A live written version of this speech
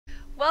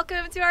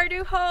Welcome to our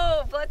new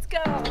home. Let's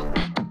go.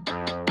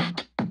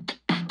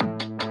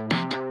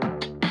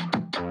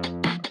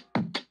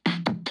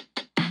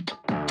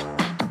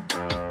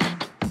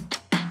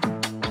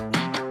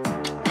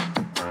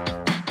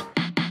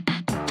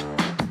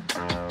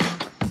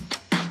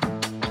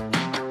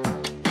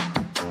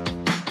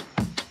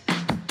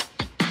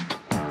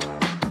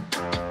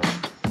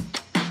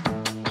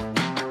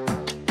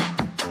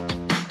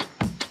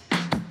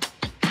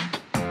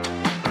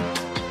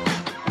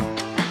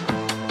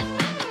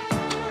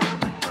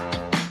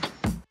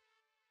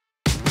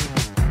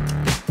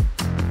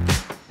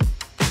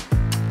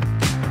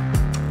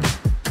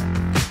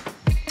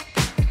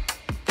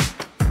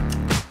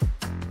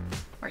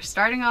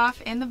 Starting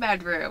off in the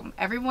bedroom.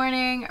 Every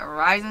morning,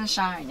 rise and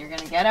shine. You're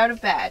gonna get out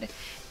of bed,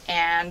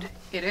 and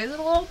it is a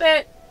little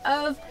bit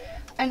of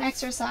an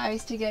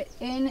exercise to get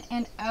in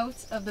and out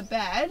of the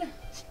bed.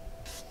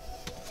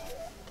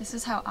 This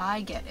is how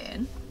I get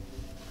in.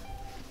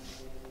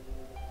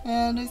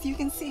 And as you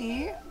can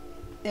see,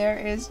 there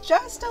is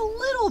just a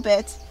little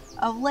bit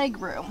of leg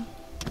room.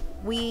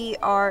 We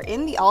are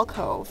in the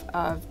alcove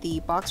of the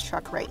box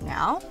truck right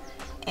now,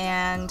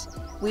 and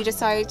we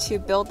decided to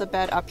build the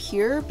bed up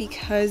here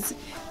because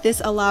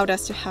this allowed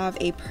us to have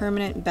a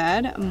permanent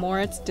bed.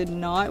 Moritz did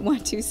not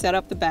want to set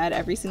up the bed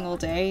every single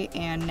day,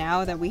 and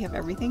now that we have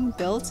everything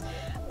built,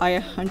 I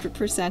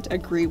 100%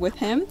 agree with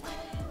him.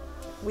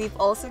 We've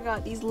also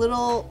got these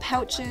little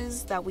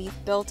pouches that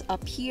we've built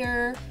up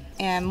here,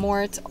 and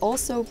Moritz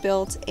also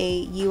built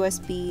a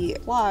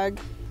USB plug.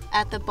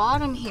 At the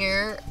bottom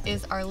here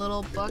is our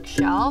little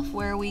bookshelf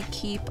where we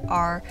keep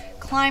our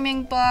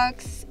climbing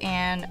books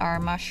and our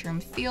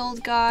mushroom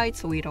field guide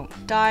so we don't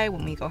die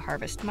when we go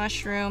harvest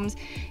mushrooms.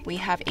 We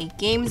have a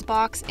games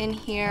box in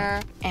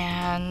here,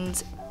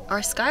 and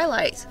our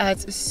skylight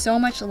adds so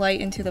much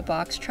light into the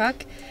box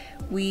truck.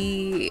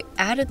 We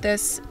added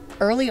this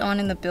early on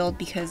in the build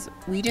because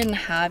we didn't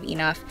have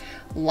enough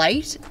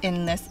light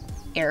in this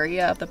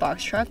area of the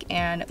box truck,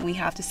 and we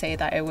have to say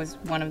that it was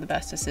one of the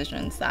best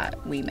decisions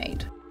that we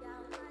made.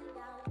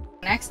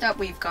 Next up,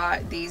 we've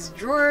got these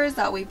drawers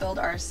that we built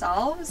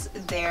ourselves.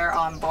 They're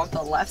on both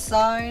the left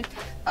side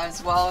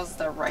as well as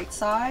the right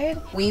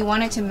side. We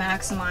wanted to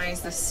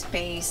maximize the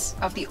space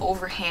of the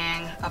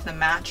overhang of the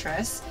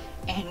mattress,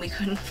 and we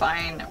couldn't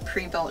find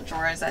pre-built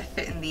drawers that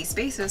fit in these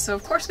spaces, so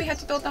of course we had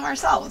to build them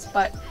ourselves.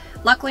 But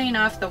luckily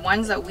enough, the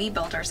ones that we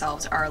built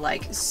ourselves are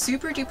like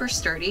super duper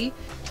sturdy.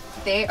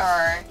 They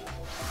are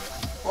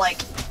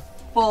like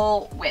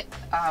full width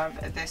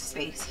of this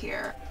space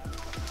here.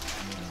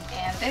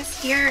 And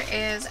this here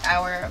is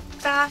our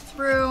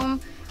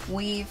bathroom.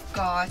 We've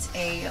got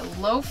a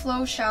low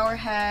flow shower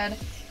head,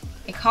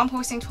 a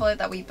composting toilet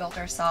that we built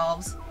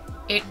ourselves.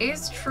 It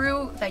is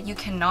true that you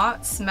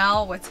cannot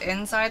smell what's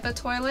inside the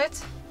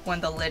toilet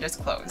when the lid is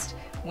closed.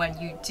 When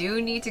you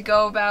do need to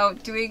go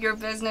about doing your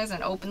business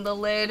and open the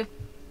lid,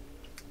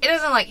 it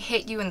doesn't like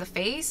hit you in the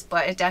face,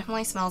 but it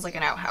definitely smells like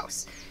an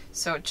outhouse.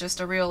 So just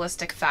a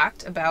realistic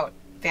fact about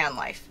van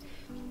life.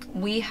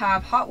 We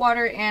have hot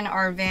water in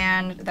our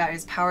van that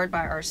is powered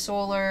by our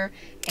solar,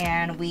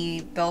 and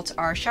we built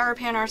our shower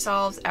pan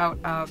ourselves out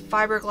of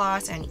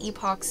fiberglass and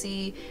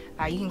epoxy.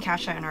 You can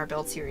catch that in our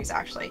build series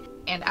actually.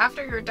 And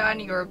after you're done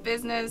your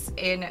business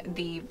in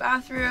the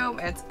bathroom,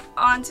 it's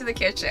on to the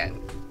kitchen.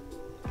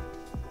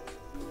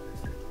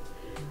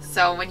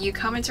 So when you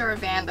come into our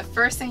van, the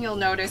first thing you'll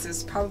notice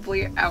is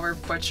probably our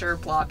butcher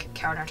block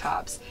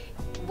countertops.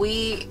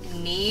 We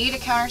need a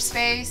counter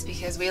space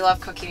because we love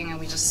cooking and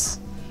we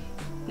just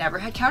never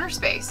had counter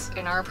space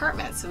in our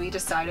apartment, so we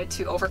decided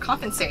to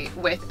overcompensate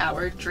with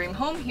our dream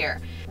home here.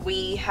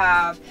 We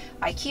have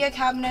IKEA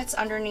cabinets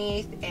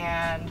underneath,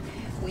 and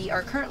we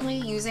are currently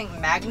using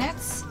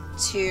magnets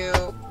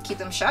to keep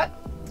them shut.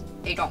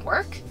 They don't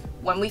work.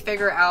 When we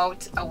figure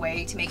out a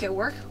way to make it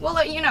work, we'll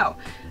let you know.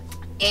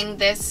 In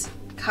this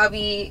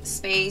cubby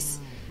space,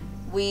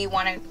 we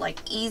wanted like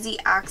easy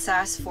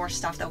access for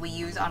stuff that we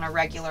use on a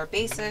regular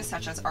basis,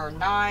 such as our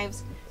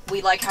knives.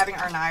 We like having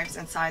our knives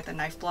inside the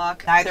knife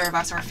block. Neither of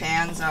us are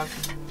fans of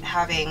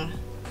having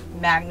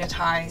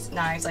magnetized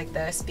knives like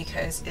this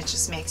because it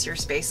just makes your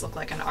space look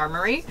like an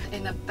armory.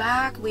 In the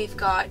back, we've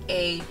got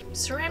a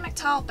ceramic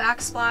tile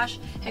backsplash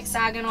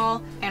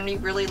hexagonal, and we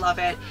really love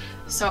it.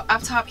 So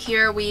up top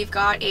here, we've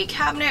got a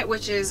cabinet,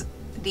 which is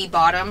the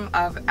bottom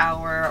of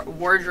our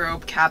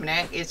wardrobe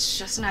cabinet. It's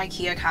just an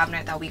IKEA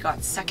cabinet that we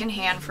got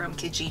secondhand from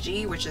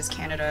Kijiji, which is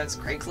Canada's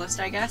Craigslist,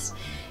 I guess.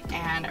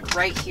 And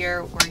right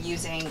here, we're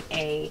using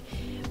a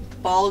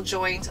ball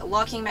joint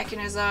locking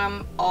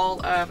mechanism.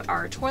 All of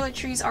our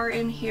toiletries are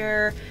in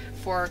here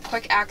for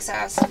quick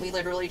access. We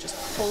literally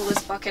just pull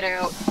this bucket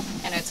out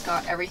and it's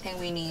got everything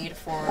we need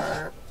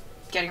for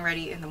getting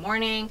ready in the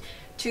morning.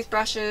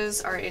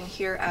 Toothbrushes are in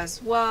here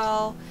as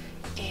well,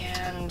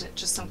 and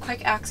just some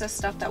quick access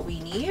stuff that we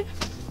need.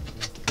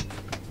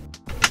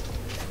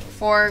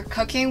 For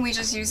cooking, we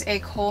just use a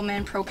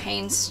Coleman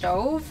propane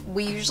stove.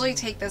 We usually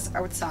take this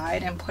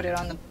outside and put it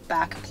on the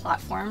back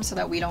platform so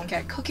that we don't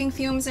get cooking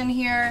fumes in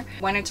here.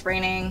 When it's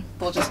raining,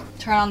 we'll just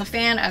turn on the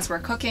fan as we're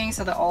cooking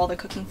so that all the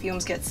cooking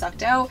fumes get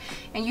sucked out.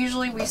 And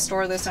usually we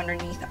store this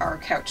underneath our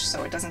couch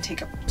so it doesn't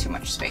take up too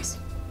much space.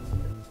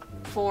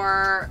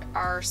 For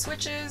our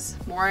switches,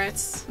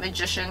 Moritz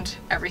magicianed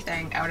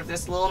everything out of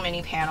this little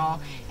mini panel.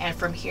 And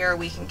from here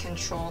we can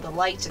control the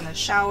light in the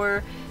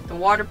shower, the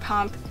water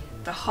pump,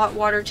 the hot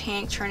water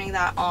tank, turning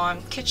that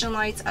on, kitchen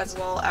lights, as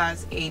well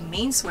as a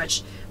main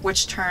switch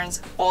which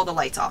turns all the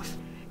lights off.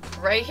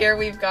 Right here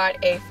we've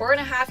got a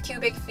 4.5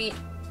 cubic feet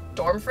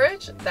dorm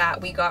fridge that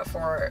we got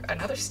for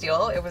another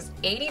steal. It was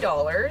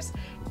 $80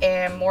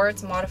 and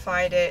Moritz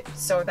modified it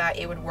so that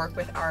it would work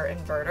with our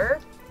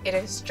inverter. It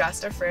is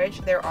just a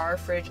fridge. There are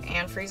fridge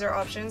and freezer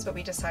options, but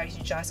we decided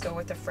to just go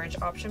with the fridge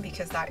option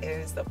because that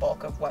is the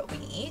bulk of what we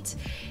eat.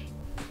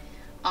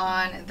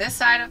 On this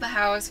side of the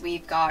house,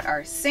 we've got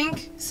our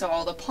sink, so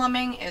all the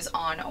plumbing is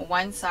on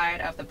one side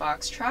of the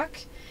box truck.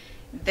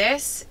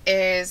 This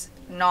is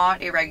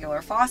not a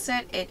regular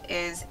faucet, it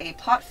is a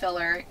pot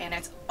filler, and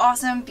it's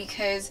awesome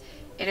because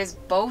it is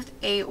both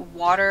a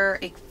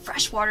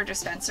fresh water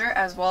dispenser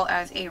as well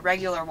as a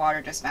regular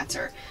water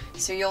dispenser.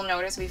 So you'll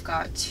notice we've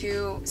got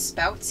two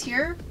spouts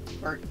here,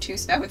 or two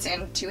spouts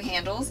and two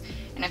handles,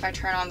 and if I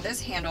turn on this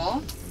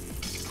handle,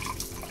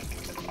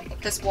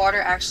 this water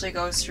actually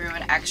goes through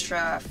an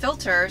extra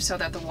filter so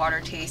that the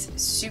water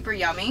tastes super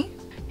yummy.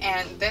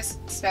 And this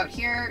spout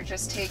here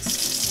just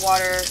takes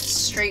water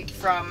straight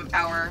from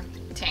our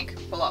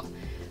tank below.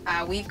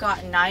 We've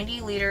got 90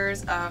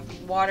 liters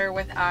of water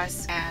with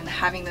us, and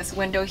having this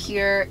window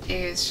here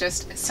is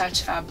just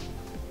such a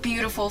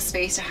beautiful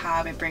space to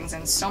have. It brings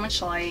in so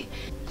much light.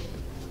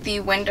 The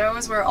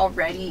windows were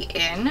already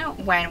in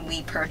when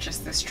we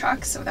purchased this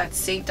truck, so that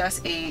saved us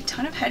a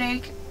ton of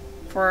headache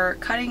for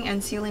cutting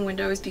and sealing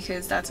windows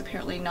because that's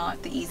apparently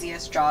not the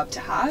easiest job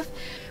to have.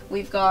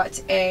 We've got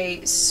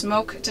a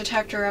smoke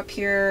detector up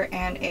here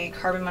and a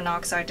carbon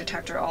monoxide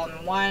detector all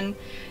in one,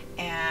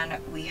 and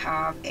we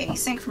have a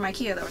sink from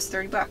IKEA that was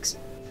 30 bucks.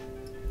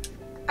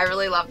 I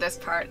really love this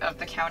part of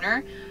the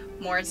counter.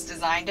 Moritz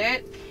designed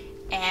it,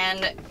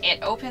 and it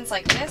opens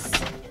like this.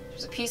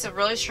 There's a piece of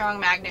really strong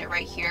magnet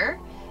right here,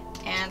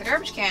 and the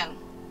garbage can.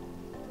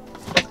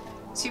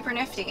 Super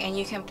nifty, and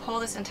you can pull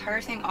this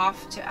entire thing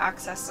off to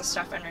access the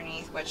stuff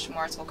underneath, which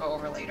Moritz will go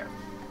over later.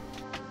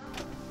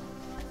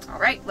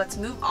 Alright, let's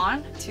move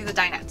on to the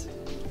dinette.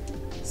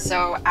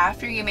 So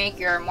after you make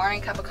your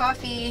morning cup of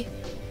coffee,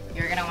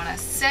 you're gonna want to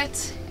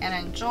sit and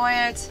enjoy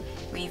it.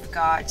 We've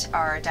got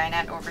our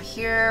dinette over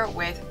here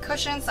with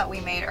cushions that we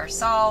made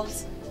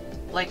ourselves.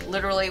 Like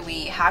literally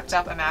we hacked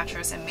up a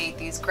mattress and made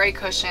these great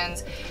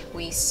cushions.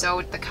 We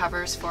sewed the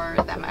covers for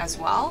them as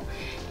well.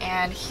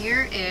 And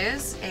here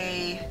is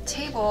a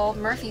table,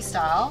 Murphy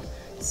style.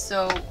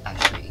 So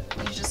actually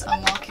you just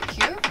unlock it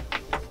here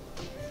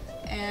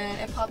and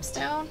it pops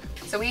down.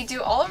 So we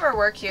do all of our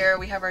work here.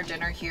 We have our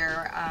dinner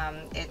here.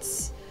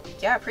 It's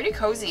pretty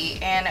cozy.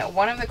 And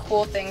one of the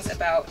cool things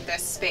about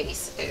this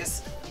space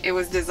is it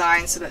was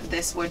designed so that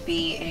this would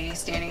be a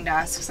standing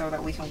desk so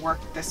that we can work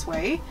this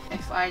way.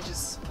 If I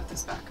just put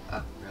this back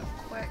up real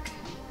quick.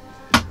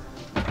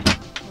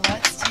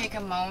 Let's take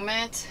a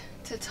moment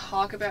to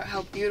talk about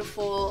how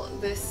beautiful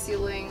this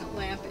ceiling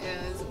lamp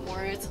is.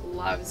 Moritz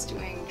loves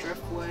doing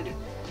driftwood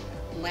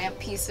lamp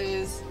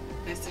pieces.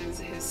 This is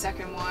his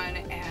second one,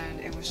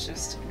 and it was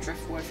just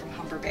driftwood from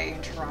Humber Bay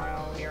in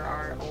Toronto near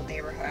our old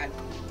neighborhood.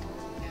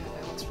 And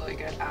it looks really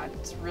good.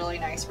 Adds really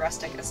nice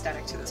rustic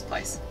aesthetic to this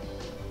place.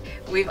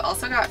 We've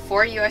also got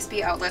 4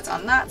 USB outlets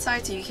on that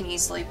side so you can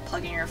easily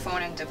plug in your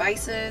phone and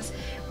devices.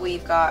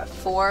 We've got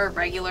 4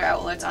 regular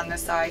outlets on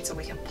this side so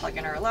we can plug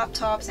in our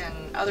laptops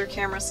and other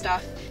camera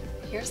stuff.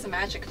 Here's the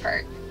magic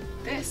part.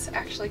 This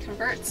actually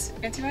converts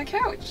into a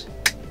couch.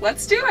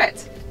 Let's do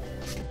it!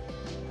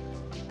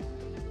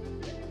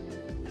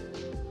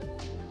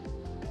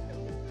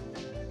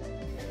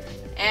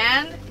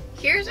 And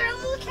here's our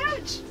little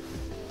couch.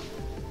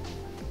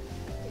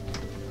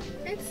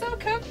 It's so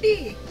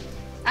comfy.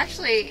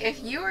 Actually,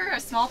 if you are a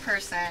small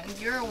person,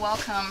 you're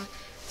welcome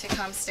to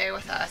come stay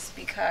with us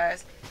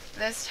because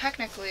this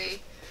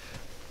technically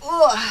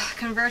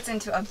converts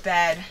into a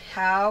bed.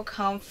 How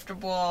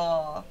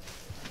comfortable.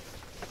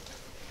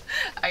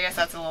 I guess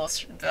that's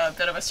a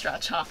bit of a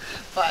stretch, huh?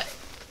 But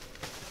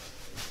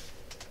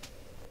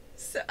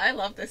so I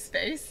love this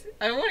space.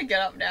 I want to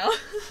get up now.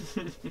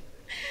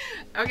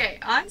 Okay,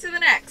 on to the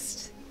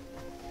next.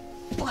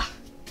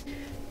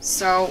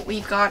 So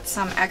we've got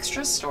some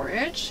extra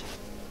storage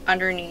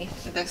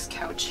underneath this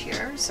couch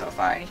here. So if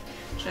I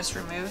just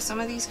remove some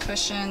of these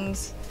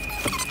cushions,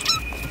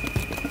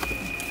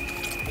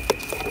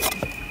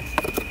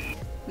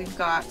 we've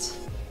got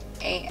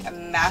a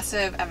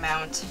massive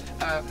amount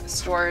of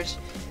storage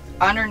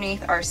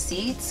underneath our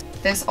seats.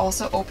 This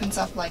also opens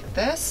up like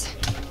this.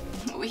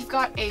 We've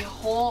got a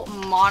whole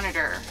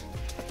monitor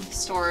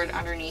stored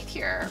underneath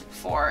here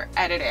for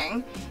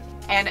editing,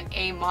 and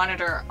a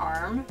monitor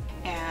arm.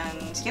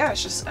 And yeah,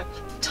 it's just a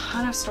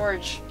ton of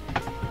storage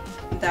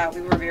that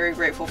we were very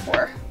grateful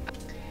for.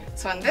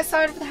 So on this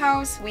side of the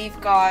house, we've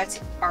got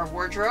our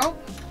wardrobe,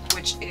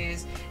 which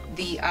is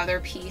the other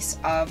piece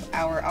of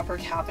our upper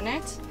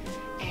cabinet.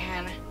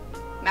 And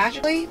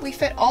magically, we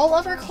fit all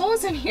of our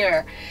clothes in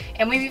here.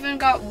 And we've even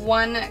got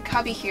one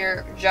cubby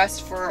here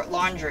just for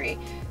laundry.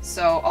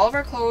 So all of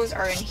our clothes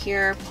are in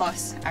here,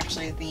 plus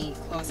actually the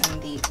clothes in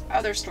the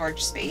other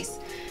storage space.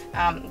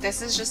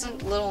 This is just a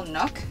little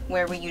nook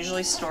where we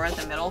usually store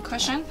the middle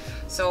cushion.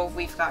 So if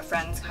we've got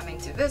friends coming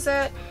to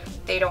visit,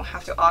 they don't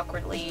have to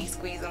awkwardly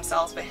squeeze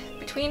themselves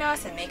between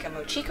us and make a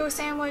Mochiko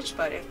sandwich.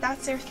 But if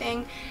that's their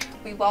thing,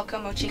 we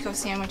welcome Mochiko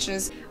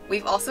sandwiches.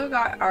 We've also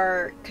got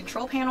our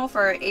control panel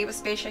for our Ava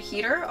Spacia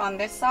heater on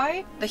this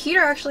side. The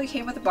heater actually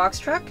came with a box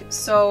truck,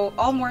 so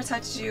all Moritz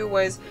had to do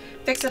was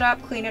fix it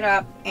up, clean it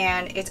up,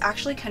 and it's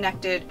actually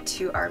connected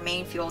to our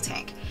main fuel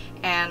tank,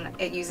 and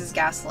it uses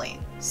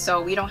gasoline.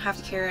 So we don't have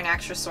to carry an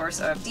extra source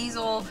of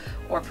diesel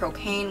or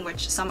propane,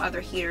 which some other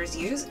heaters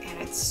use,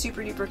 and it's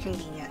super duper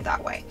convenient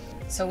that way.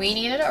 So we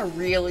needed a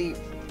really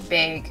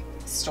big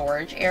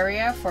storage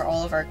area for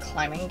all of our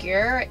climbing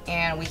gear,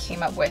 and we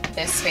came up with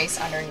this space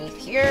underneath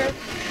here.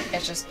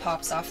 It just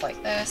pops off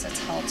like this. It's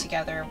held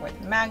together with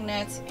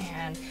magnets,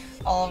 and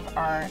all of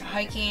our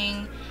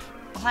hiking,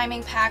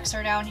 climbing packs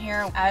are down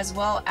here, as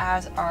well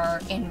as our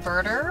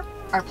inverter.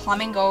 Our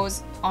plumbing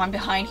goes on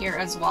behind here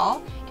as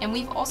well, and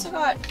we've also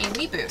got a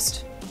Wii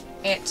Boost.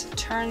 It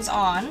turns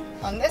on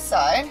this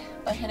side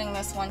by hitting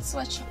this one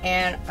switch,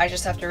 and I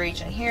just have to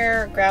reach in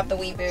here, grab the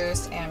Wii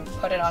Boost, and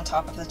put it on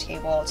top of the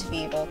table to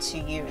be able to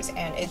use.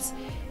 And it's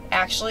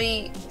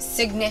actually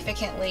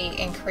significantly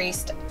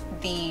increased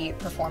the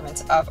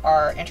performance of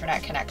our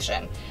internet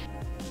connection.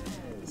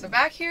 So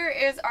back here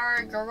is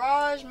our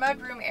garage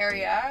mudroom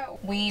area.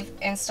 We've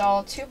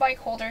installed 2 bike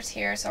holders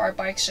here, so our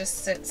bikes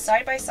just sit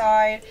side by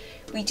side.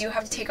 We do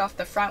have to take off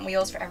the front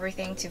wheels for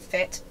everything to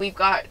fit. We've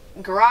got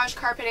garage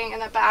carpeting in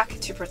the back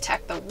to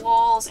protect the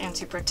walls and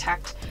to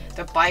protect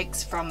the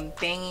bikes from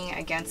banging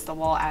against the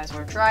wall as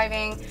we're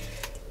driving.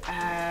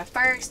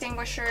 Fire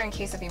extinguisher in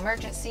case of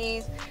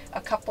emergencies,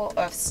 a couple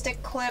of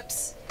stick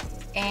clips,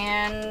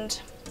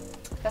 and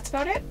that's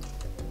about it.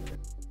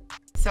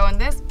 So in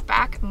this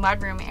back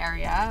mudroom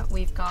area,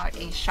 we've got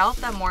a shelf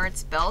that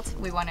Moritz built.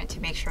 We wanted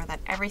to make sure that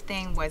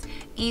everything was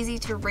easy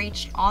to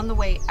reach on the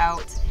way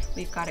out.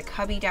 We've got a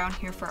cubby down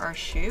here for our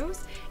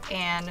shoes.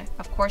 And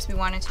of course, we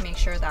wanted to make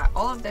sure that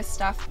all of this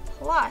stuff,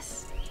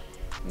 plus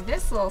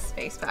this little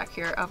space back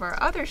here of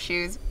our other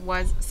shoes,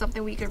 was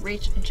something we could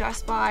reach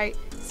just by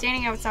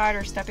standing outside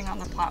or stepping on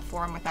the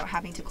platform without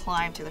having to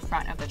climb to the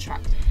front of the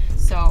truck.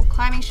 So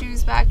climbing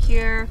shoes back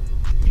here.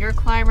 If you're a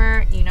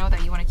climber, you know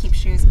that you want to keep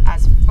shoes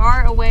as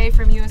far away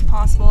from you as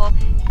possible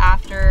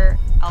after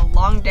a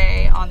long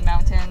day on the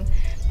mountain.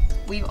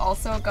 We've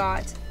also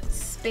got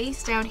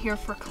space down here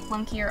for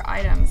clunkier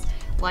items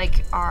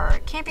like our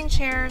camping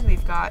chairs.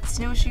 We've got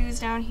snowshoes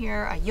down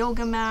here, a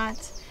yoga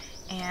mat,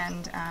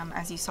 and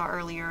as you saw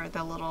earlier,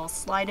 the little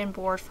slide-in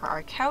board for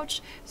our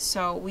couch.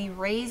 So we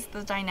raised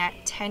the dinette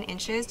 10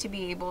 inches to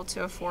be able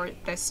to afford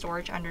this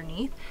storage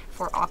underneath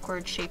for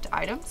awkward shaped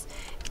items.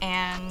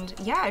 And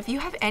yeah, if you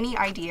have any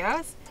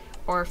ideas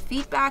or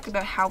feedback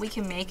about how we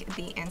can make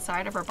the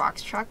inside of our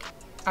box truck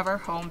of our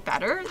home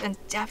better, then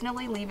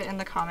definitely leave it in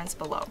the comments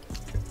below.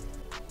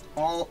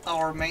 All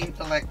our main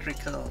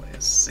electrical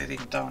is sitting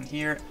down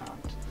here,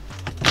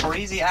 and for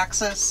easy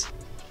access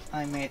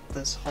I made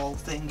this whole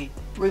thingy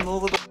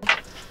removable.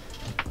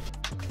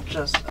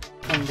 Just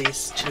open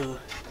these 2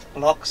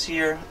 locks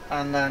here,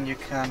 and then you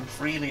can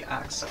freely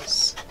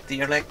access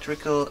the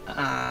electrical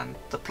and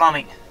the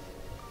plumbing.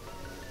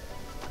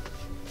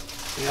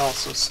 We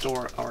also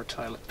store our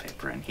toilet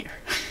paper in here.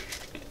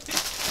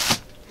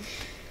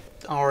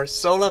 Our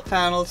solar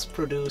panels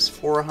produce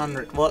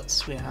 400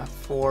 watts. We have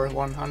 4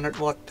 100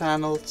 watt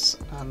panels,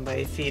 and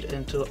they feed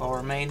into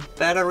our main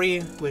battery,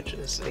 which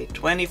is a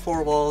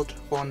 24 volt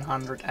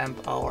 100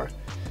 amp hour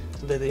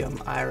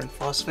lithium iron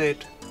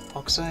phosphate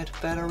oxide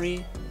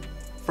battery.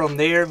 From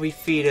there we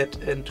feed it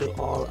into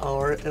all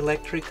our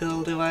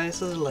electrical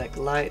devices like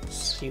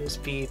lights,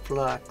 USB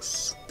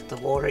plugs, the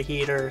water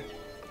heater,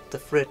 the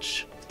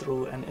fridge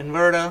through an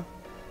inverter,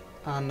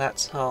 and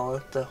that's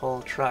how the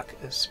whole truck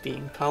is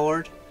being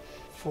powered.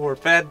 For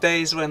bad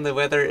days when the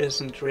weather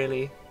isn't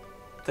really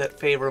that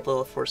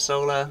favorable for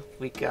solar,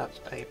 we got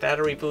a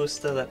battery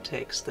booster that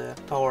takes the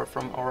power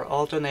from our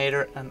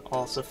alternator and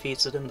also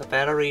feeds it in the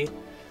battery.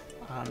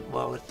 And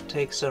well, it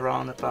takes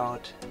around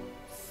about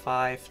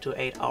 5 to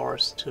 8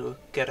 hours to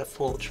get a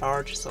full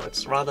charge, so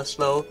it's rather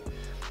slow.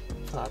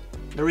 But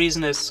the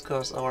reason is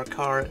because our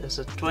car is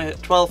a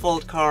 12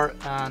 volt car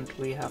and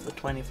we have a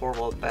 24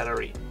 volt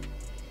battery.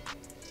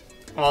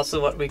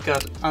 Also, what we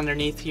got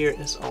underneath here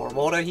is our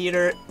water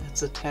heater.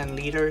 It's a 10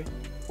 liter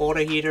water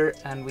heater,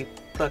 and we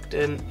plugged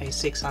in a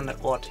 600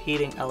 watt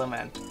heating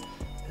element.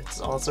 It's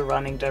also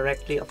running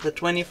directly off the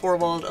 24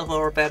 volt of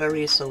our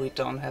battery, so we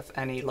don't have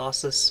any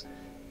losses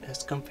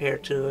as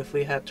compared to if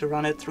we had to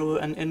run it through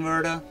an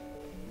inverter.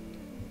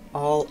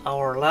 all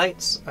our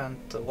lights and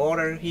the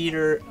water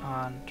heater,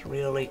 and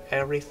really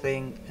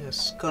everything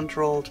is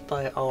controlled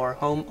by our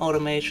home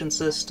automation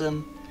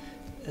system.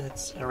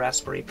 It's a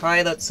Raspberry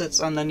Pi that sits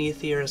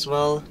underneath here as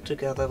well,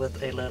 together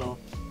with a little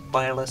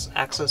wireless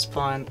access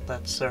point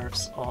that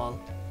serves all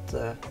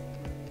the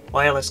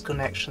wireless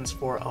connections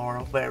for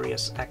our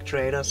various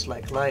actuators,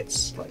 like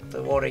lights, like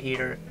the water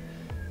heater,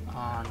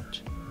 and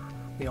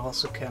we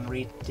also can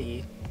read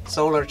the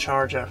solar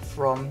charger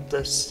from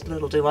this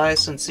little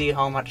device and see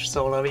how much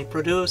solar we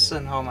produce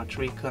and how much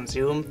we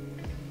consume.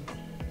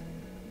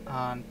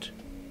 And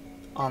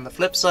on the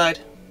flip side,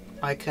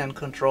 I can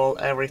control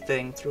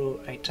everything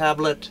through a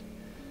tablet.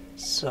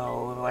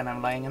 So when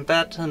I'm lying in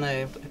bed and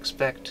I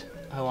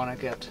want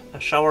to get a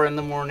shower in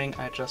the morning,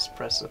 I just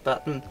press a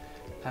button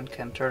and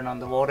can turn on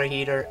the water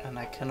heater, and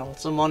I can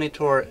also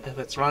monitor if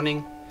it's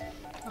running.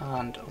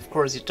 And of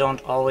course you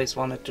don't always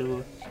want to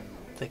do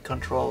the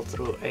control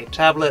through a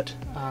tablet,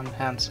 and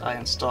hence I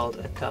installed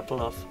a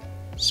couple of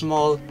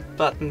small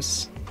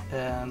buttons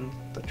in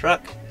the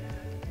truck,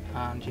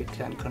 and you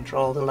can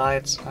control the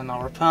lights and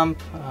our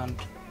pump and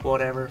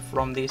whatever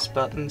from these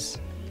buttons.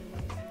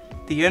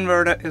 The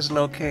inverter is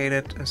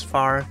located as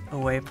far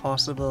away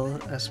possible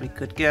as we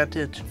could get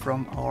it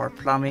from our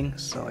plumbing,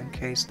 so in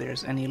case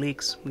there's any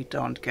leaks we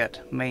don't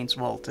get mains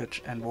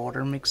voltage and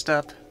water mixed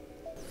up.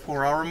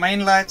 For our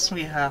main lights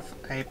we have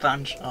a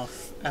bunch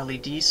of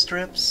LED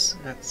strips.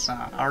 It's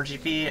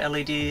RGB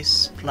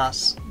LEDs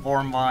plus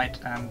warm white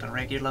and a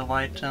regular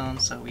white tone,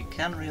 so we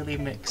can really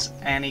mix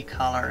any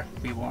color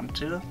we want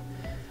to.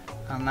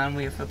 And then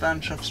we have a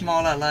bunch of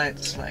smaller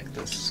lights like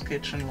this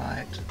kitchen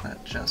light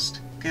that just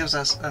gives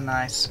us a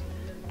nice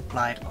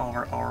light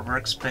over our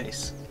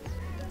workspace.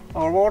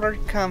 Our water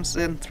comes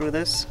in through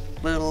this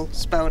little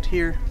spout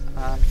here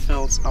and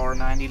fills our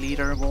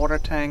 90-liter water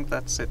tank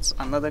that sits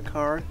under the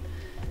car.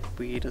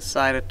 We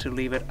decided to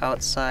leave it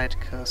outside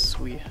because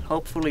we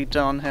hopefully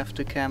don't have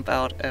to camp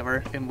out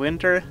ever in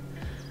winter,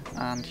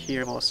 and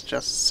here was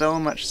just so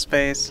much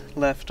space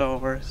left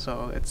over,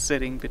 so it's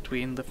sitting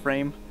between the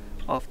frame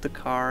of the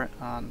car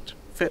and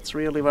fits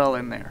really well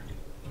in there.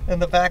 In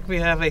the back we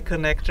have a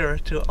connector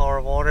to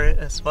our water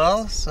as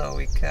well, so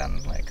we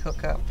can like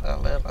hook up a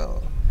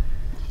little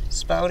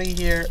spouty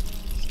here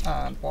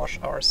and wash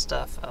our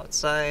stuff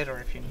outside, or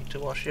if you need to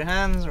wash your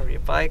hands or your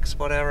bikes,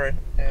 whatever,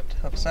 it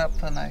hooks up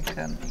and I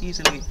can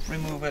easily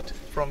remove it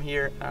from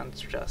here and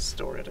just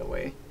store it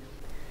away.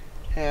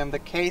 In the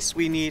case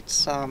we need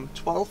some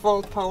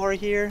 12-volt power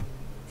here,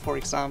 for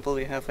example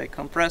we have a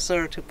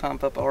compressor to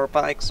pump up our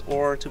bikes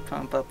or to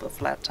pump up a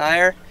flat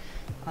tire,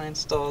 I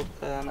installed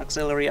an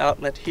auxiliary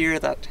outlet here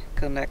that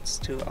connects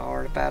to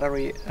our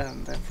battery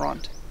in the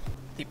front.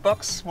 The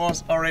box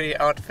was already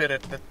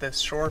outfitted with this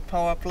shore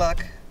power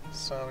plug,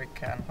 so we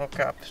can hook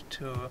up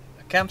to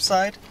a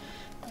campsite,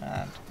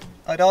 and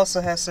it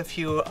also has a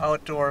few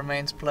outdoor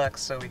mains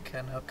plugs so we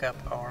can hook up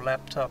our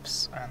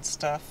laptops and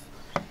stuff.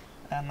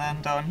 And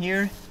then down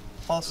here,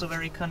 also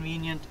very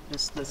convenient,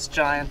 is this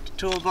giant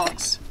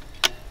toolbox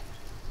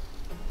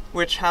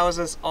which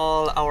houses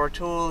all our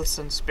tools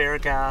and spare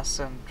gas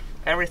and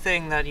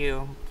everything that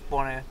you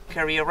want to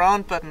carry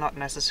around but not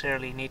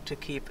necessarily need to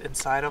keep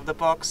inside of the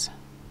box.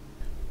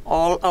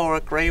 All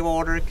our grey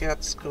water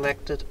gets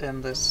collected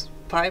in this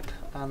pipe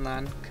and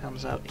then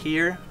comes out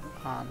here.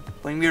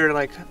 When we're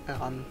like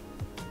on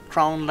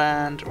crown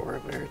land or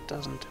where it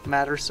doesn't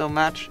matter so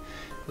much,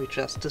 we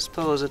just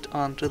dispose it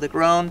onto the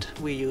ground.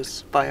 We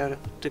use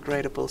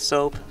biodegradable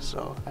soap,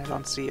 so I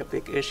don't see a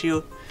big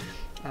issue.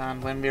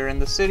 And when we're in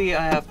the city,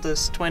 I have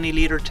this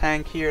 20-liter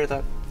tank here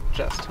that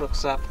just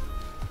hooks up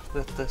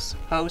with this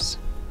hose,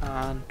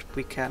 and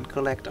we can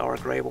collect our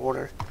grey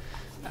water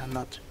and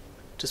not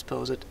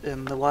dispose it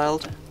in the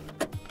wild.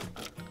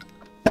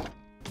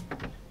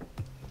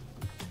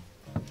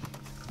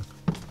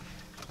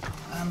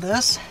 And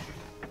this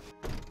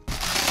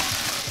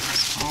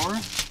is our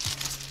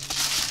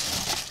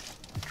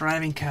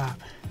driving cab.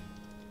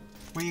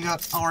 We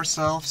got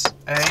ourselves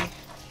a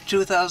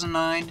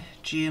 2009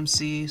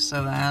 GMC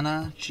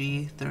Savana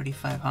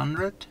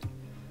G3500.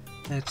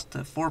 It's the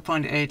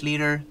 4.8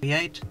 liter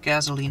V8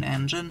 gasoline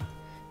engine.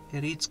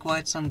 It eats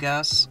quite some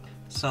gas,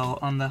 so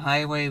on the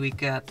highway we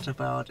get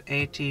about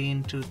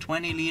 18 to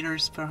 20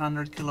 liters per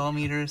 100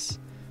 kilometers,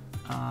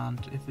 and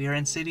if we are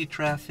in city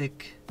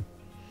traffic,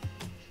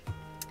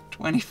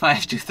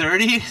 25 to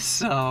 30,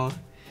 so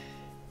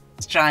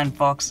this giant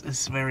box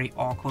is very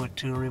awkward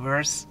to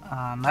reverse,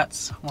 and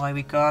that's why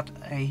we got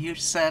a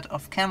huge set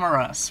of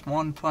cameras,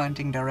 one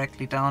pointing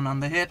directly down on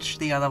the hitch,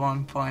 the other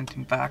one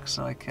pointing back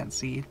so I can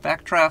see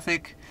back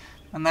traffic,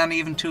 and then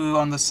even two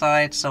on the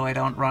side so I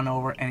don't run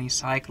over any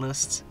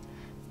cyclists.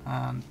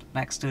 And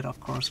next to it, of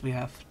course, we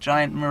have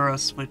giant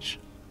mirrors which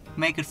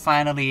make it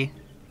finally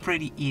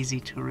pretty easy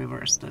to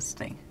reverse this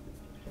thing.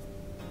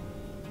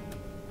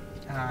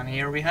 And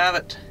here we have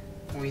it.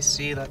 We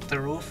see that the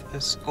roof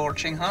is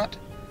scorching hot.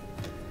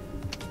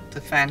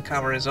 The fan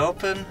cover is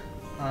open,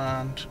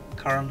 and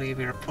currently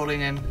we are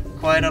pulling in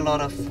quite a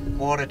lot of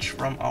wattage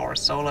from our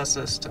solar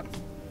system.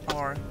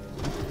 Our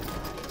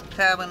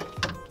cabin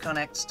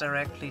connects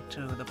directly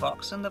to the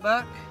box in the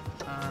back,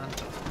 and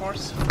of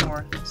course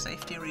for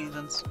safety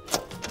reasons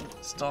we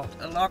installed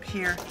a lock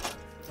here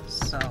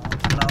so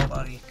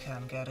nobody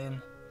can get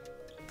in.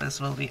 This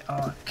will be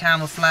our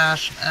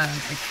camouflage, and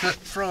we could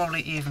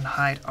probably even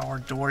hide our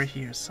door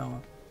here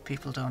so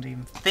people don't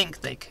even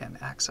think they can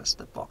access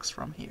the box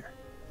from here.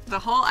 The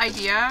whole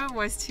idea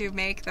was to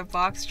make the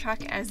box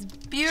truck as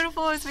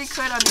beautiful as we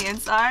could on the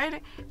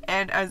inside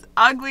and as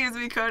ugly as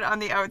we could on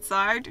the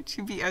outside,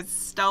 to be as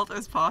stealth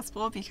as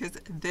possible, because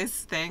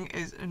this thing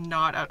is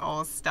not at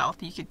all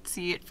stealth. You could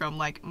see it from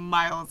like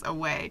miles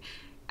away.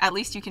 At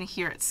least you can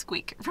hear it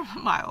squeak from a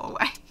mile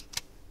away.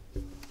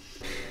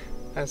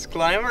 As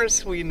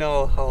climbers, we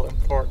know how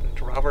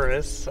important rubber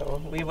is,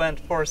 so we went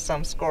for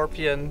some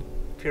Scorpion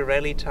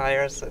Pirelli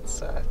tires. It's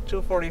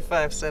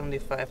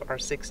 245/75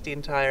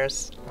 R16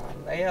 tires.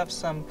 They have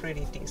some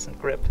pretty decent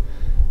grip.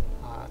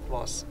 It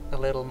was a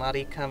little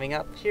muddy coming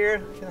up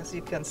here, as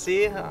you can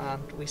see,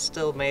 and we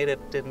still made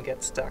it, didn't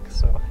get stuck,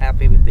 so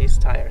happy with these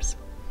tires.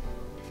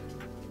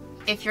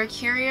 If you're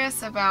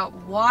curious about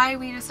why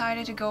we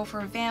decided to go for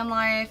van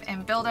life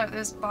and build out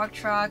this box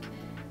truck,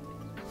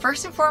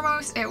 first and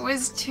foremost, it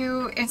was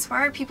to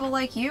inspire people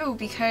like you,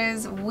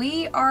 because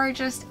we are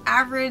just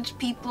average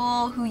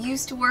people who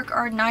used to work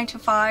our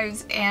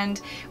 9-to-5s,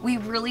 and we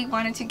really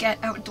wanted to get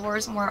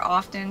outdoors more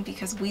often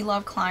because we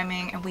love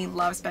climbing and we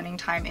love spending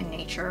time in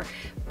nature.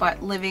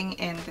 But living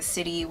in the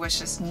city was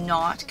just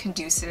not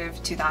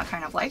conducive to that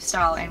kind of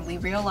lifestyle, and we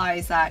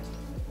realized that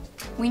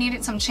we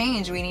needed some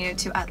change. We needed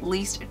to at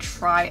least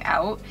try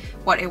out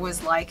what it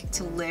was like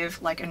to live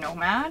like a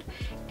nomad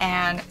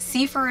and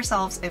see for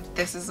ourselves if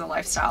this is a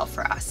lifestyle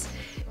for us.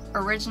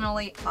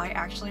 Originally, I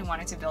actually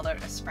wanted to build out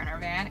a Sprinter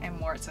van, and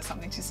Moritz has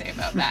something to say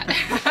about that.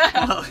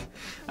 Well,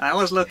 I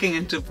was looking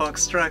into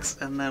box trucks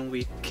and then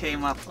we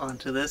came up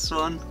onto this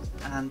one,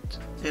 and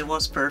it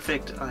was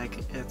perfect. Like,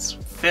 it's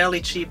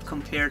fairly cheap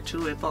compared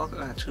to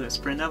a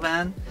Sprinter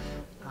van.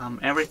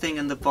 Everything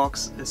in the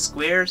box is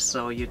square,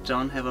 so you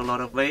don't have a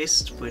lot of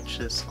waste, which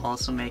is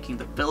also making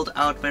the build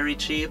out very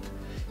cheap.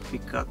 We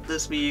got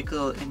this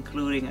vehicle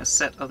including a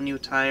set of new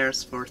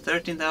tires for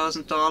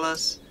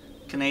 $13,000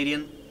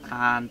 Canadian,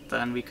 and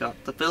then we got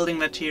the building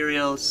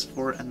materials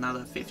for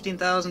another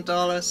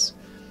 $15,000,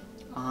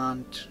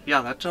 and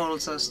yeah, that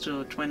totals us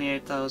to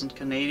 28,000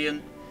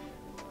 Canadian.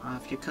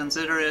 If you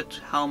consider it,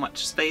 how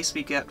much space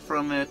we get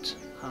from it,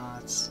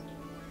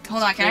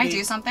 Hold on, can I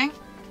do something?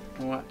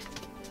 What?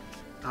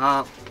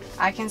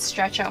 I can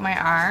stretch out my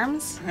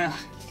arms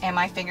and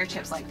my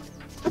fingertips like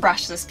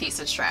brush this piece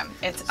of trim.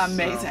 It's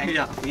amazing. So,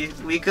 yeah,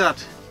 we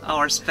got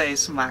our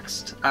space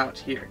maxed out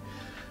here.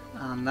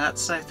 And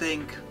that's, I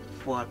think,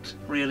 what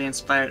really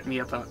inspired me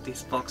about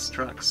these box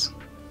trucks.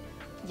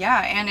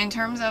 Yeah, and in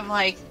terms of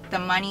like the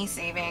money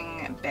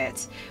saving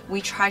bit,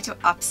 we try to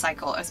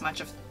upcycle as much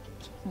of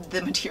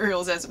the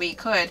materials as we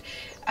could.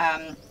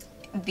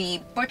 The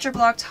butcher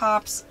block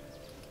tops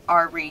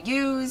are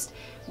reused.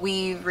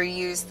 We've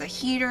reused the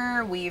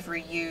heater, we've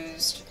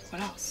reused,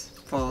 what else?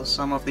 Well,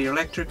 some of the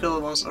electrical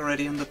was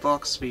already in the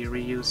box. We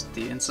reused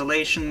the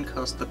insulation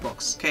because the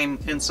box came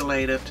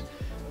insulated.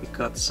 We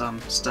got some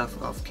stuff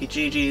of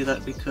Kijiji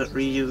that we could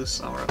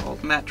reuse. Our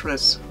old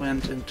mattress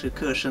went into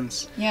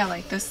cushions. Yeah,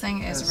 like this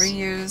thing is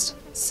reused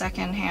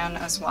secondhand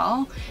as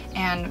well.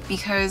 And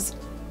because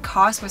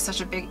cost was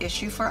such a big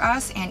issue for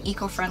us and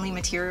eco-friendly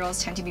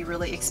materials tend to be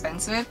really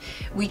expensive,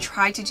 we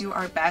try to do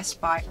our best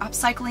by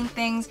upcycling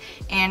things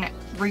and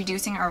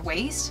reducing our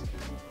waste.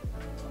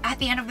 At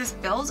the end of this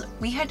build,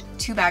 we had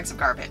 2 bags of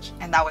garbage,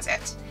 and that was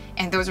it.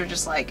 And those were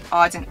just like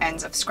odds and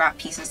ends of scrap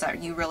pieces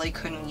that you really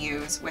couldn't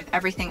use. With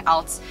everything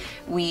else,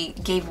 we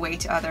gave away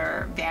to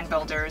other van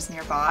builders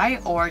nearby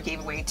or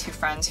gave away to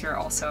friends who are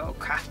also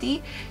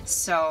crafty.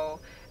 So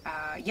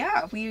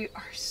yeah, we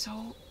are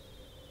so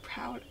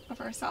proud of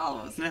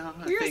ourselves. No,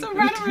 we are so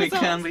proud of ourselves. We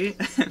can be.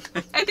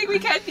 I think we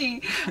can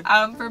be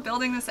for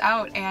building this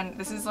out, and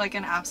this is like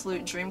an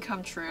absolute dream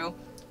come true.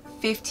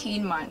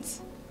 15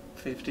 months.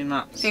 15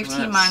 months.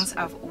 15 months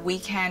of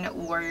weekend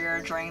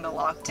warrior during the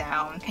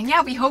lockdown. And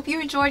yeah, we hope you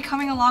enjoyed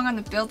coming along on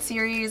the build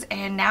series,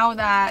 and now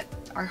that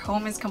our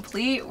home is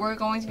complete, we're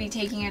going to be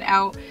taking it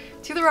out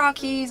to the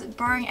Rockies,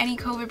 barring any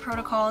COVID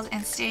protocols,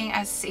 and staying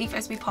as safe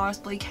as we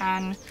possibly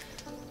can.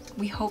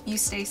 We hope you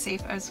stay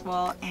safe as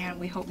well, and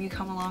we hope you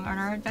come along on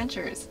our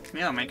adventures.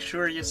 Yeah, make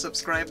sure you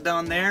subscribe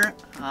down there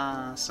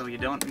so you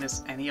don't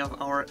miss any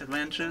of our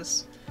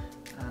adventures.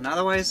 And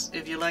otherwise,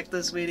 if you like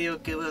this video,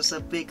 give us a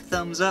big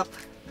thumbs up.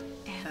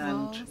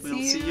 And we'll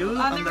see you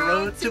on the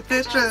road to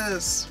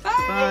pictures. Bye!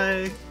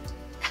 Bye.